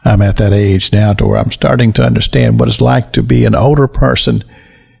I'm at that age now to where I'm starting to understand what it's like to be an older person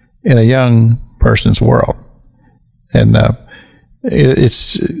in a young person's world. And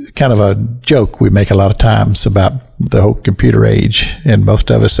it's kind of a joke we make a lot of times about the whole computer age. And most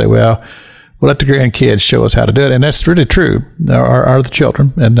of us say, well, we'll let the grandkids show us how to do it. And that's really true, are the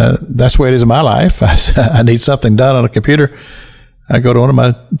children. And that's the way it is in my life. I need something done on a computer. I go to one of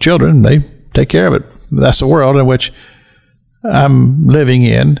my children, and they take care of it. That's the world in which I'm living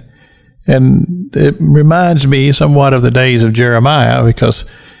in. And it reminds me somewhat of the days of Jeremiah,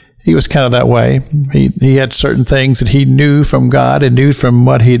 because he was kind of that way. He had certain things that he knew from God and knew from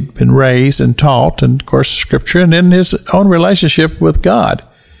what he'd been raised and taught, and of course Scripture, and in his own relationship with God.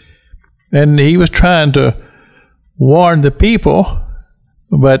 And he was trying to warn the people,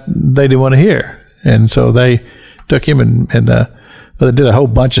 but they didn't want to hear. And so they took him and they did a whole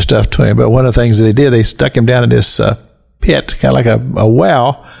bunch of stuff to him. But one of the things that they did, they stuck him down in this pit, kind of like a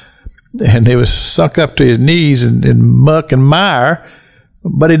well, and he was sunk up to his knees in muck and mire.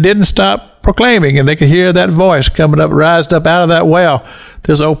 But he didn't stop proclaiming, and they could hear that voice coming up, rising up out of that well.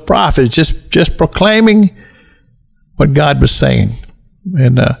 This old prophet just proclaiming what God was saying.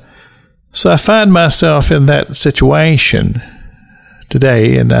 And so I find myself in that situation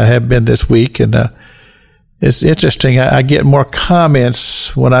today, and I have been this week. And it's interesting. I get more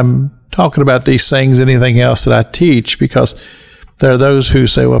comments when I'm talking about these things than anything else that I teach, because there are those who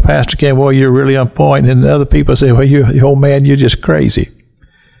say, well, Pastor Ken, well, you're really on point. And other people say, well, you old man, you're just crazy.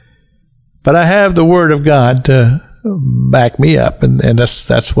 But I have the Word of God to back me up, and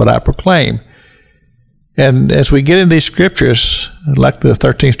that's what I proclaim. And as we get into these scriptures, like the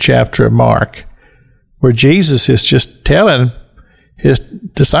 13th chapter of Mark, where Jesus is just telling his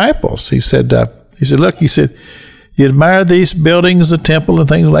disciples, he said, look, you admire these buildings, the temple and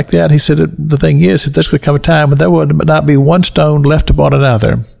things like that. He said, the thing is, there's going to come a time when there will not be one stone left upon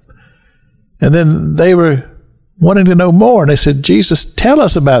another. And then they were wanting to know more. And they said, Jesus, tell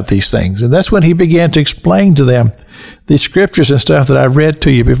us about these things. And that's when he began to explain to them these scriptures and stuff that I've read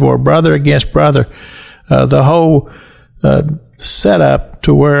to you before, brother against brother, the whole setup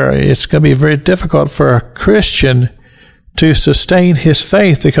to where it's going to be very difficult for a Christian to sustain his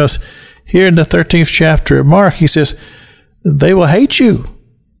faith, because here in the 13th chapter of Mark, he says, they will hate you.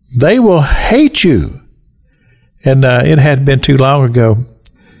 They will hate you. And it had been too long ago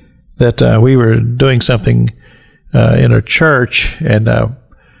that we were doing something in a church, and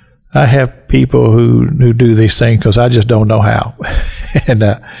I have people who do these things because I just don't know how. And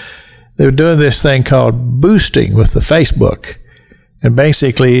they were doing this thing called boosting with the Facebook. And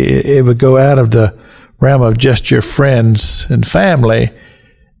basically, it would go out of the realm of just your friends and family.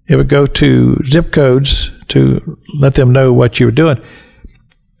 It would go to zip codes to let them know what you were doing.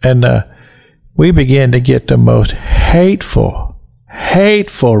 And we began to get the most hateful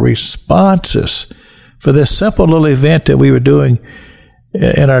responses for this simple little event that we were doing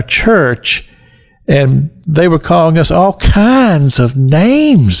in our church. And they were calling us all kinds of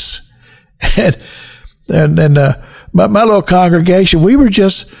names. And my little congregation, we were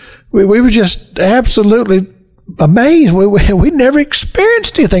just absolutely amazed. We'd never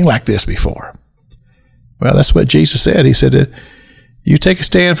experienced anything like this before. Well, that's what Jesus said. He said, you take a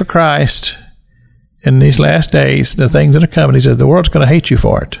stand for Christ in these last days, the things that are coming. He said, the world's going to hate you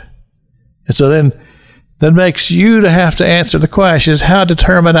for it. And so then that makes you to have to answer the question is how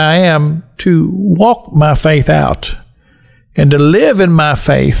determined I am to walk my faith out and to live in my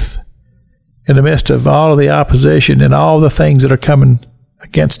faith in the midst of all of the opposition and all the things that are coming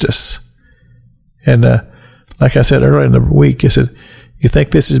against us. And like I said earlier in the week, I said, you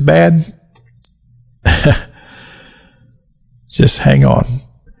think this is bad? Just hang on.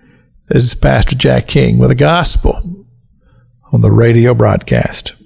 This is Pastor Jack King with the gospel on the radio broadcast.